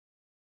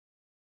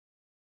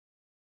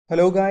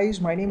Hello guys,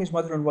 my name is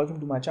Madhur and welcome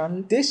to my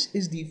channel. This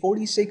is the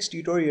 46th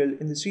tutorial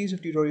in the series of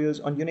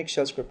tutorials on Unix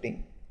shell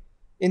scripting.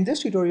 In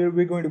this tutorial,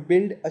 we're going to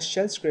build a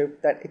shell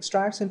script that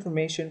extracts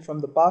information from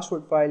the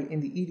password file in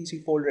the etc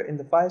folder in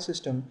the file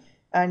system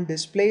and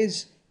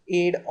displays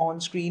it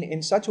on screen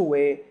in such a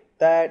way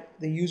that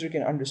the user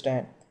can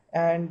understand.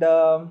 And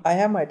I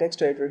have my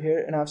text editor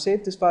here and I've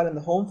saved this file in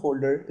the home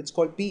folder. It's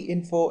called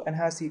pinfo and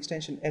has the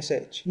extension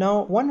sh.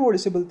 Now, one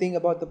noticeable thing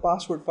about the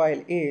password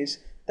file is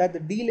that the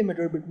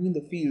delimiter between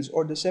the fields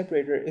or the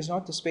separator is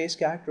not the space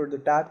character or the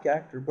tab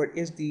character, but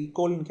is the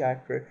colon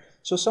character.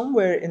 So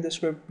somewhere in the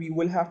script we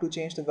will have to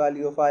change the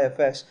value of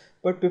ifs.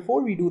 But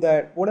before we do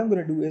that, what I'm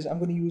going to do is I'm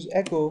going to use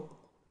echo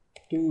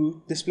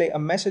to display a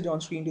message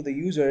on screen to the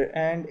user,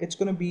 and it's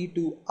going to be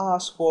to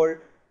ask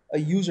for a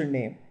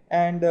username,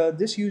 and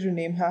this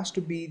username has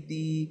to be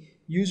the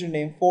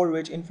username for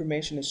which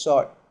information is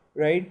sought,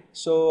 right?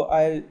 So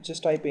I'll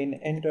just type in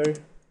enter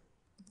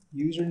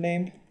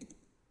username,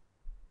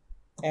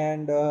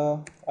 and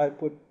I'll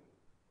put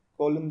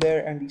colon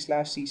there and the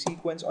 /c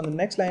sequence. On the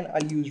next line,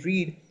 I'll use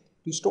read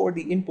to store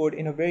the input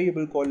in a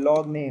variable called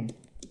log name.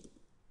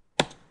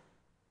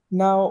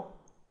 Now,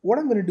 what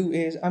I'm going to do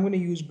is I'm going to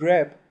use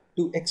grep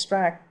to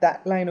extract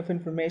that line of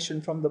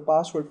information from the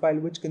password file,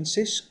 which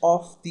consists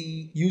of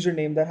the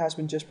username that has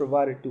been just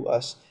provided to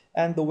us.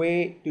 And the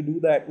way to do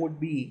that would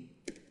be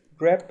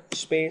grep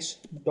space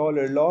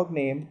 $log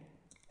name,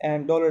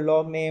 and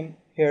 $log name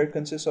here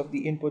consists of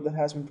the input that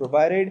has been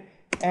provided,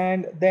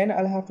 and then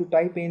I'll have to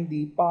type in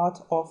the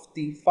path of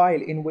the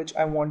file in which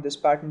I want this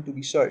pattern to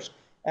be searched,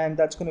 and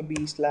that's going to be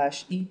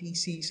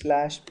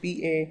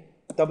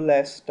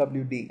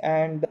 /etc/PA_SSWD.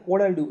 And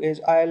what I'll do is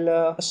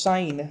I'll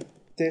assign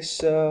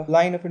this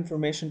line of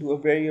information to a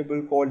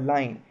variable called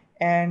line,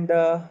 and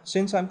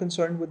since I'm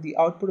concerned with the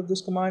output of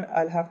this command,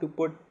 I'll have to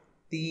put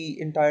the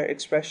entire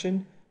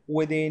expression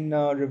within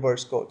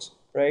reverse quotes,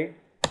 right?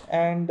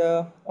 And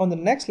on the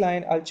next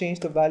line, I'll change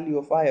the value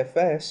of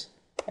ifs,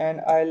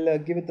 and I'll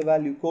give it the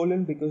value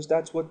colon, because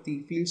that's what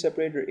the field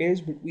separator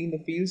is between the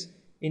fields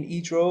in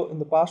each row in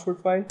the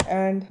password file.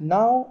 And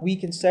now we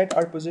can set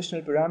our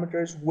positional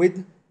parameters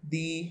with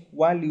the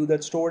value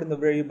that's stored in the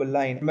variable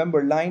line.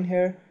 Remember, line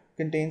here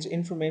contains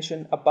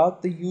information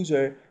about the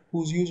user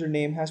whose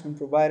username has been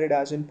provided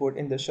as input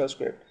in the shell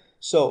script.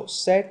 So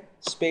set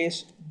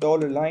space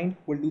 $line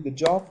will do the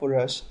job for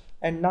us.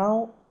 And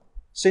now,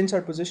 since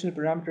our positional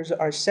parameters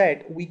are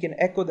set, we can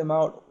echo them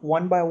out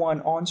one by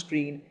one on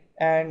screen.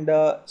 And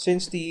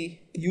since the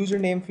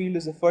username field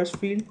is the first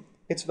field,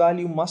 its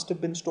value must have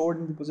been stored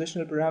in the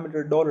positional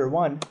parameter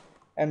 $1,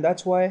 and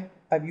that's why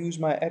I've used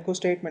my echo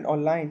statement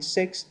on line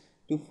 6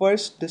 to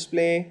first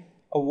display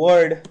a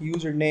word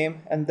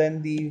username and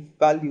then the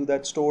value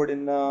that's stored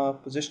in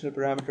positional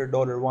parameter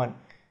 $1.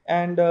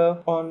 And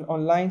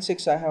on line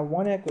 6 I have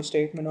one echo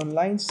statement. On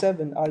line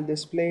 7 I'll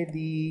display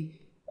the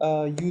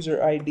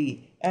user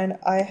ID, and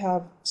I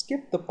have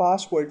skipped the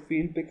password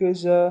field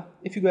because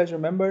if you guys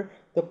remember,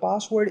 the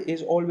password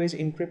is always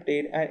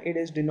encrypted and it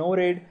is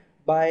denoted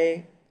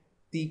by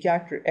the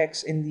character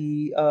X in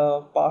the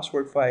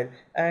password file,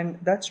 and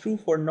that's true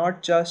for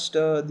not just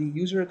the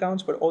user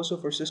accounts but also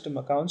for system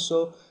accounts.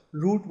 So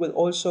root will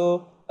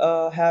also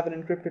have an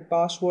encrypted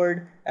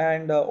password,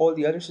 and all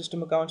the other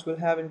system accounts will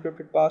have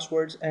encrypted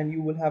passwords, and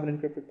you will have an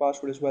encrypted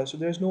password as well. So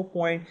there's no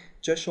point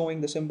just showing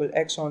the symbol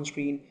X on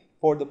screen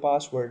for the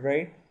password,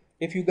 right?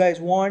 If you guys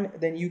want,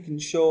 then you can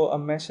show a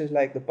message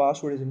like the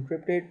password is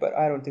encrypted, but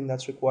I don't think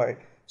that's required.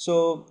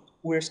 So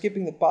we're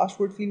skipping the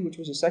password field, which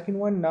was the second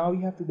one. Now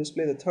we have to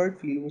display the third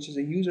field, which is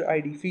a user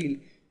ID field,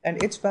 and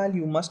its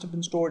value must have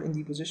been stored in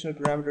the positional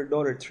parameter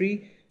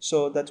 $3.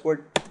 So that's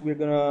what we're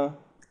gonna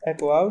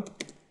echo out.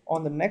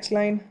 On the next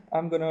line,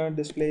 I'm gonna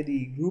display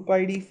the group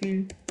ID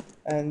field,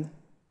 and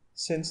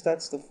since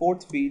that's the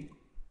fourth field,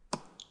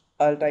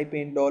 I'll type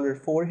in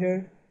 $4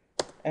 here.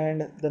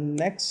 And the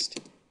next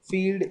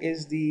field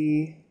is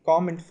the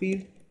comment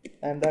field,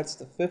 and that's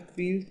the fifth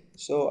field,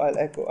 so I'll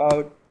echo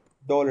out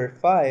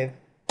 $5.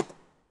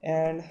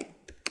 And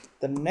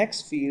the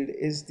next field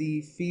is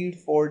the field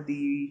for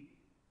the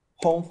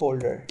home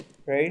folder,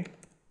 right?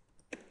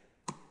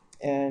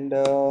 And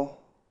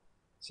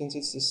since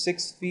it's the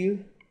sixth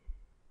field,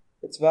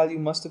 its value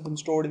must have been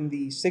stored in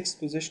the sixth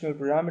positional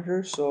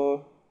parameter,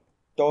 so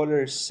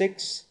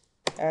 $6.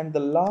 And the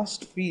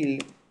last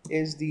field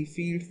is the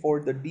field for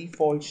the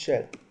default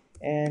shell,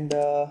 and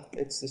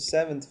it's the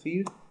seventh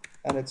field,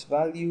 and its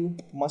value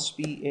must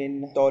be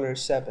in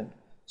 $7.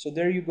 So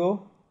there you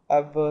go.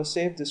 I've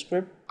saved the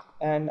script,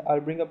 and I'll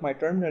bring up my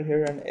terminal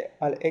here and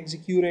I'll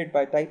execute it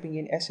by typing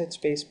in sh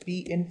space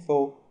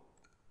pinfo.sh,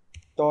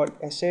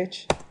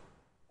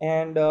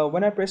 and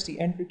when I press the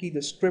enter key,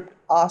 the script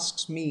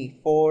asks me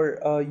for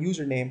a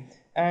username,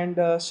 and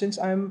since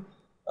I'm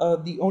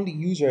the only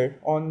user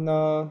on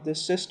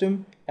this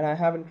system and I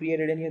haven't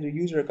created any other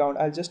user account,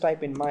 I'll just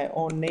type in my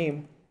own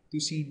name to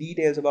see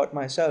details about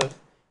myself.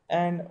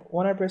 And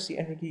when I press the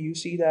enter key, you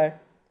see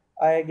that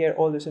I get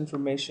all this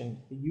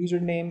information. The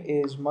username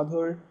is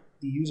Madhur,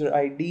 the user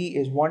ID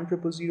is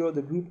 1000,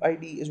 the group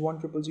ID is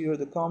 1000,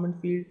 the common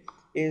field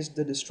is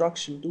the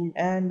destruction tool,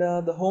 and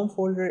the home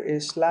folder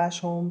is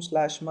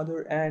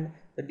 /home/mother, and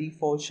the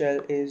default shell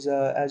is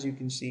as you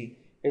can see,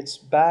 it's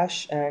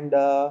bash, and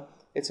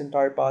its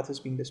entire path is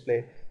being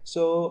displayed.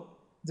 So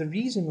the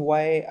reason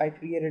why I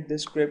created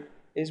this script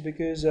is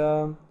because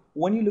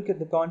when you look at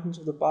the contents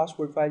of the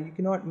password file, you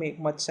cannot make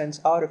much sense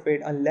out of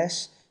it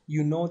unless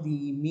you know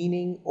the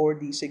meaning or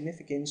the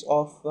significance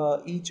of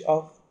each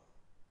of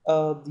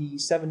the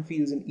 7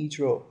 fields in each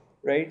row,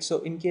 right? So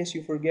in case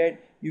you forget,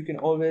 you can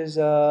always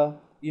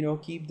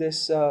keep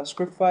this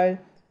script file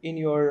in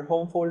your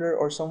home folder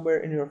or somewhere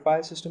in your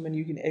file system, and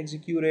you can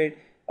execute it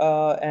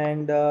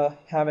and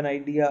have an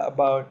idea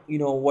about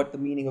what the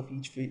meaning of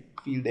each field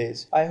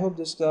is. I hope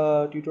this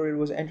tutorial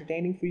was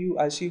entertaining for you.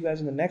 I'll see you guys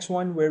in the next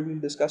one, where we'll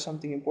discuss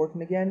something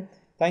important again.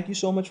 Thank you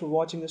so much for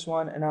watching this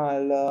one, and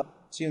I'll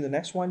see you in the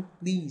next one.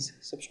 Please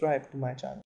subscribe to my channel.